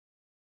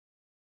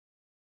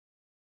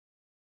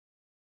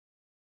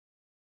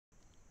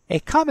A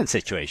common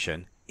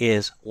situation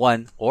is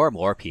one or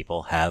more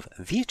people have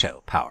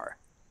veto power.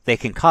 They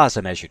can cause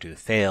a measure to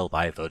fail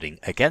by voting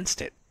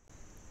against it.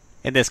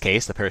 In this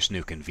case, the person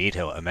who can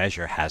veto a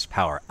measure has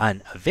power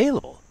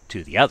unavailable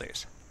to the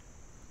others.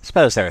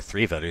 Suppose there are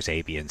 3 voters,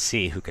 A, B, and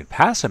C, who can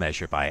pass a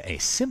measure by a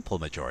simple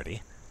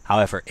majority.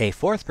 However, a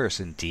 4th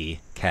person, D,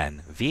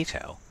 can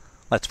veto.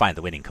 Let's find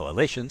the winning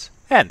coalitions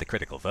and the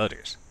critical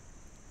voters.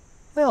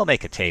 We'll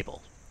make a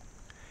table.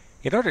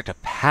 In order to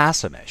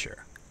pass a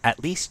measure,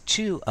 at least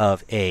 2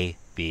 of A,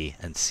 B,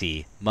 and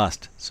C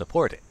must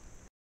support it.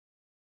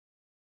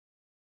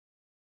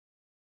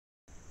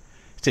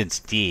 Since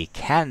D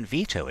can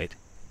veto it,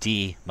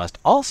 D must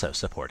also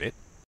support it.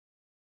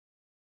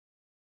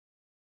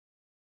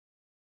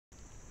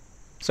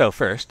 So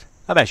first,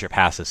 a measure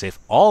passes if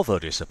all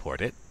voters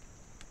support it.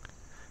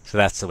 So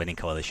that's the winning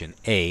coalition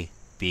A,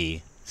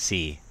 B,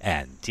 C,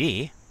 and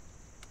D.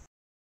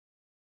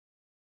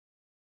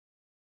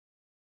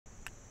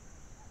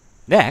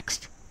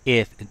 Next,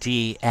 if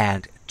D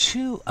and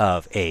 2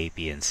 of A,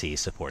 B, and C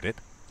support it,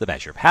 the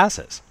measure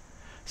passes.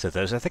 So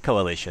those are the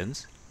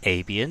coalitions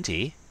A, B, and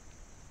D,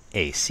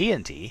 A, C,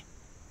 and D,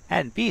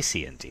 and B,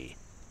 C, and D.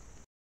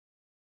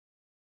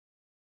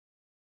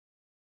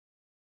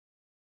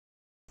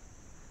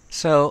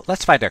 So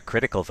let's find our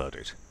critical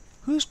voters.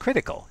 Who's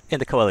critical in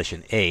the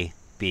coalition A,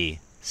 B,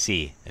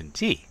 C, and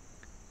D?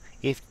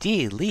 If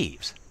D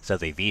leaves, so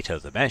they veto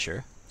the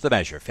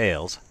measure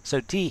fails,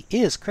 so D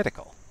is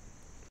critical.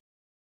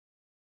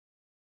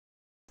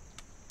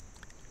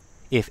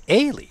 If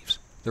A leaves,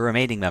 the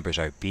remaining members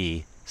are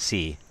B,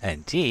 C,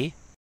 and D.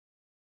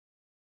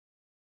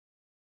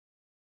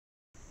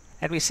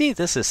 And we see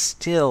this is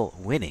still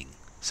winning,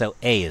 so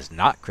A is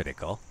not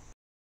critical.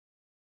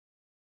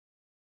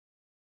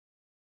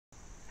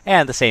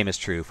 And the same is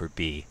true for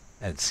B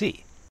and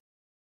C.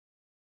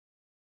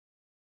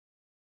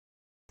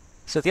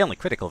 So the only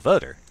critical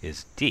voter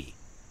is D.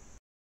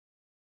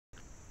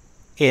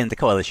 In the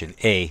coalition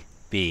A,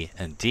 B,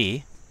 and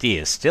D, D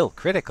is still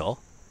critical.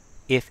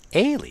 If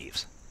A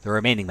leaves, the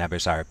remaining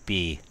members are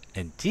B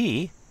and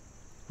D,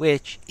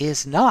 which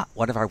is not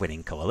one of our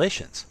winning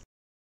coalitions.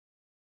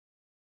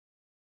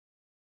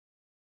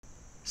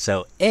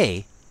 So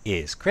A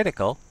is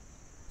critical,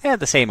 and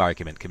the same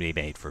argument can be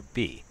made for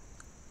B.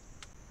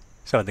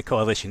 So in the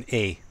coalition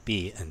A,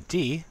 B, and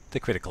D, the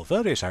critical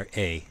voters are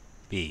A,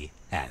 B,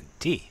 and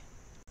D.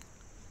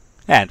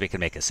 And we can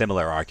make a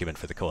similar argument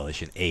for the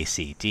coalition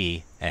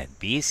ACD and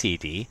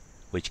BCD,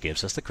 which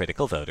gives us the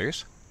critical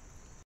voters.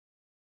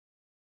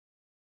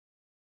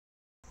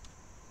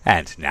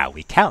 And now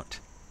we count.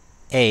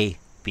 A,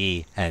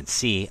 B, and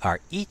C are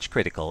each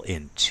critical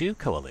in 2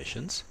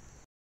 coalitions.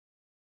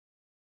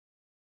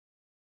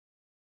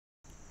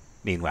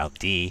 Meanwhile,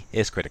 D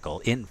is critical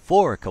in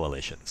 4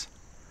 coalitions.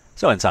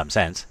 So in some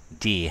sense,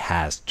 D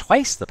has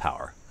twice the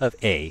power of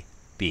A,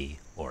 B,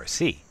 or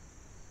C.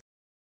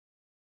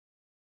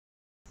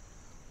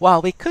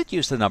 While we could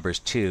use the numbers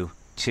 2,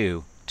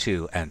 2,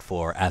 2, and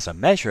 4 as a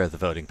measure of the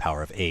voting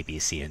power of A, B,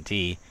 C, and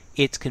D,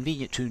 it's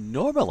convenient to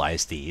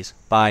normalize these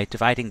by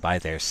dividing by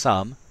their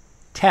sum,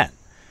 10.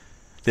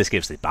 This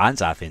gives the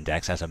Banzhaf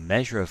index as a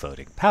measure of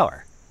voting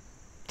power.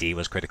 D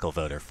was critical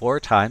voter 4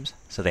 times,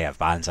 so they have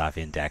Banzhaf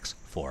index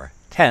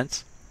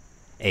 4/10.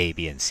 A,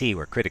 B, and C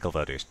were critical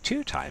voters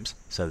 2 times,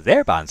 so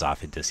their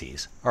Banzhaf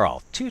indices are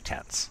all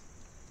 2/10.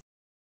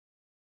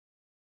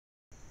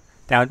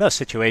 Now, in most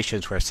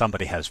situations where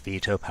somebody has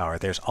veto power,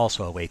 there's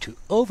also a way to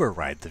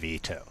override the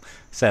veto.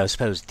 So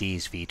suppose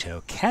D's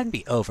veto can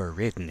be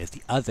overridden if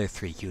the other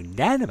 3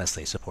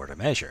 unanimously support a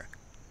measure.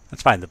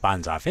 Let's find the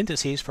Banzhaf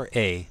indices for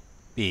A,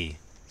 B,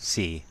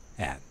 C,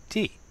 and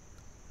D.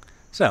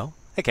 So,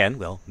 again,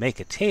 we'll make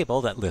a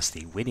table that lists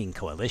the winning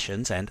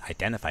coalitions and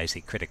identifies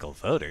the critical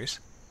voters.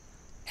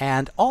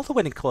 And all the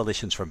winning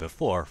coalitions from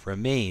before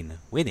remain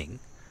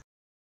winning.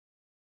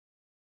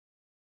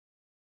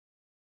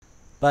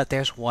 But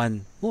there's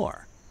one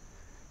more.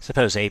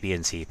 Suppose A, B,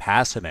 and C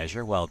pass a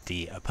measure while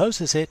D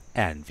opposes it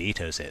and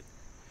vetoes it.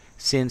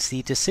 Since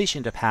the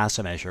decision to pass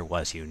a measure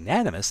was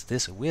unanimous,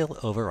 this will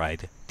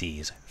override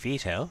D's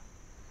veto.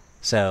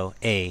 So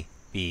A,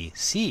 B,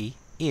 C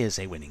is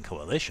a winning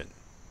coalition.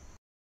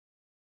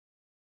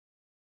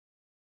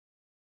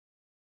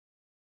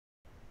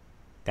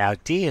 Now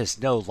D is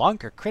no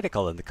longer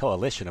critical in the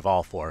coalition of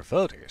all 4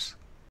 voters.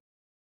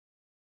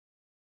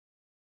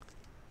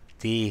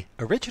 The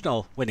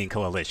original winning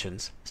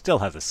coalitions still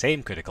have the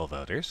same critical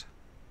voters.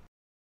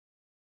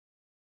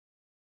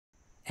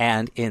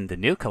 And in the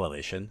new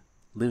coalition,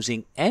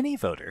 losing any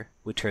voter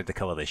would turn the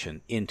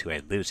coalition into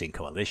a losing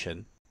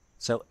coalition,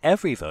 so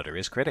every voter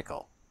is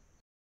critical.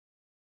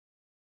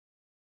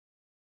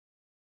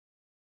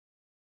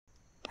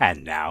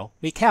 And now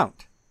we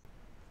count.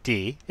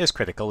 D is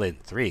critical in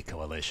 3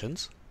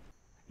 coalitions.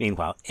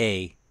 Meanwhile,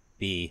 A,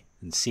 B,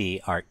 and C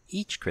are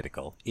each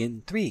critical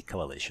in 3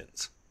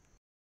 coalitions.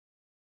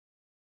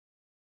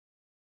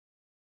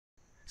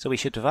 So we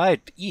should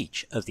divide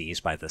each of these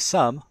by the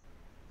sum,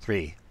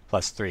 3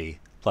 plus 3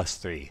 plus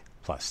 3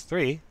 plus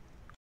 3,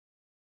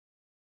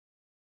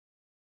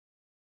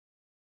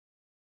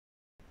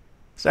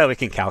 So we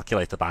can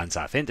calculate the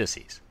Banzhaf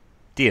indices.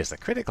 D is the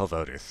critical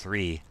voter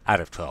 3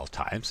 out of 12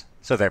 times,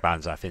 so their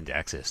Banzhaf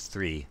index is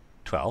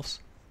 3/12.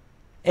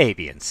 A,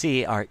 B, and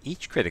C are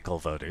each critical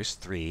voters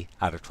 3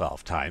 out of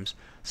 12 times,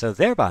 so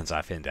their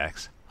Banzhaf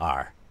index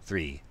are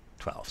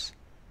 3/12.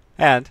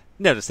 And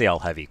notice they all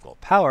have equal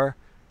power,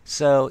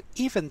 so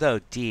even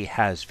though D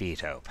has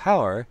veto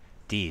power,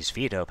 D's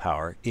veto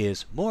power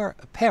is more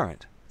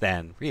apparent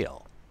than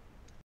real.